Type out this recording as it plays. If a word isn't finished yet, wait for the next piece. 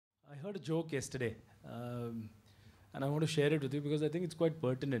heard a joke yesterday, and I want to share it with you because I think it's quite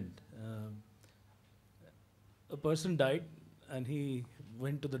pertinent. A person died, and he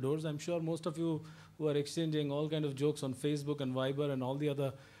went to the doors. I'm sure most of you who are exchanging all kind of jokes on Facebook and Viber and all the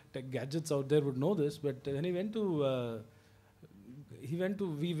other tech gadgets out there would know this. But when we went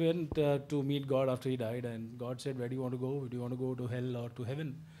to meet God after he died, and God said, "Where do you want to go? Do you want to go to hell or to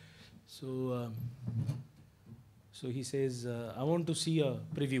heaven?" So he says, "I want to see a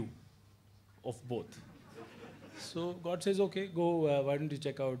preview of both." So God says, "Okay, go. Why don't you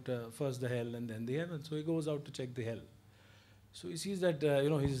check out first the hell and then the heaven?" So he goes out to check the hell. So he sees that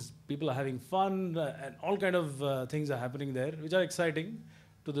his people are having fun and all kind of things are happening there, which are exciting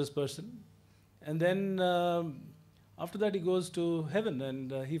to this person. And then after that, he goes to heaven,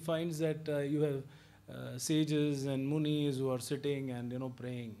 and he finds that you have sages and munis who are sitting and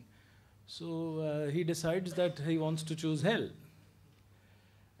praying. So he decides that he wants to choose hell.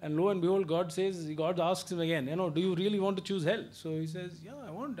 And lo and behold, God asks him again, "Do you really want to choose hell?" So he says, "Yeah,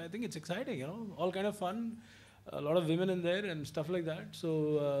 I want. I think it's exciting. All kind of fun, a lot of women in there and stuff like that." So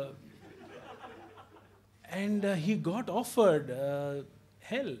and he got offered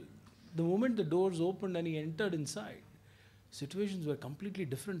hell. The moment the doors opened and he entered inside, situations were completely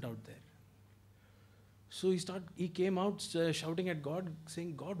different out there. So he came out shouting at God,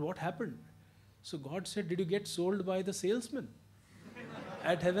 saying, "God, what happened?" So God said, "Did you get sold by the salesman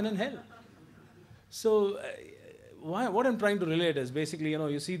at heaven and hell?" So what I'm trying to relate is basically,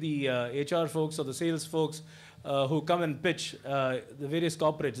 you see the HR folks or the sales folks who come and pitch the various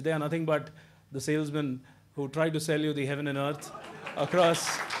corporates. They are nothing but the salesmen who try to sell you the heaven and earth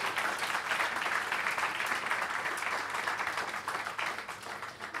across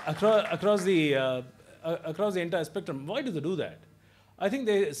the entire spectrum. Why do they do that? I think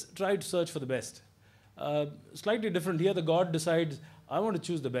they try to search for the best. Slightly different here. The God decides, "I want to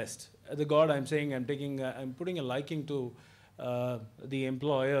choose the best." The God, I'm saying, I'm putting a liking to the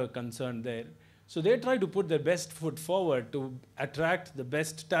employer concerned there. So they try to put their best foot forward to attract the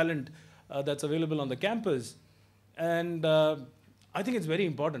best talent that's available on the campus. And I think it's very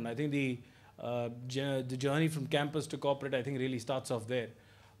important. I think the journey from campus to corporate, I think, really starts off there.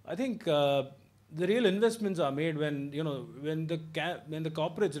 I think the real investments are made when the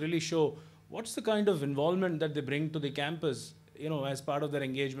corporates really show what's the kind of involvement that they bring to the campus, as part of their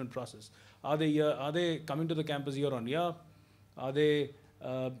engagement process. Are they coming to the campus year on year? Are they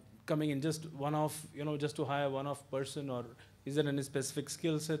coming in just one-off, just to hire one-off person, or is there any specific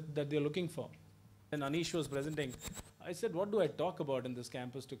skill set that they're looking for? And Anish was presenting, I said, what do I talk about in this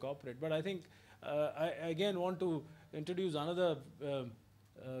campus to corporate? But I think I again want to introduce another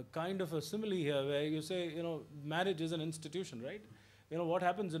kind of a simile here, where you say, marriage is an institution, right? What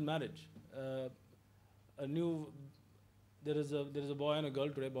happens in marriage? There is a boy and a girl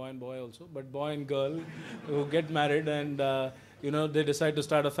today, boy and boy also, but boy and girl who get married, and they decide to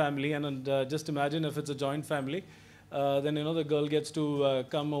start a family, and just imagine if it's a joint family, then the girl gets to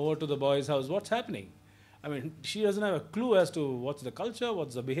come over to the boy's house. What's happening? I mean, she doesn't have a clue as to what's the culture,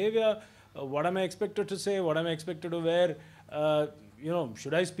 what's the behavior, what am I expected to say, what am I expected to wear,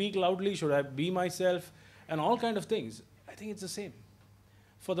 should I speak loudly, should I be myself, and all kind of things. I think it's the same.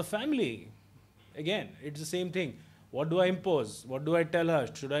 For the family, again, it's the same thing. What do I impose? What do I tell her?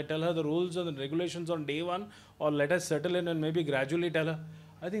 Should I tell her the rules and the regulations on day one, or let us settle in and maybe gradually tell her?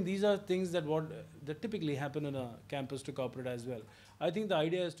 I think these are things that typically happen in a campus to corporate as well. I think the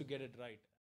idea is to get it right.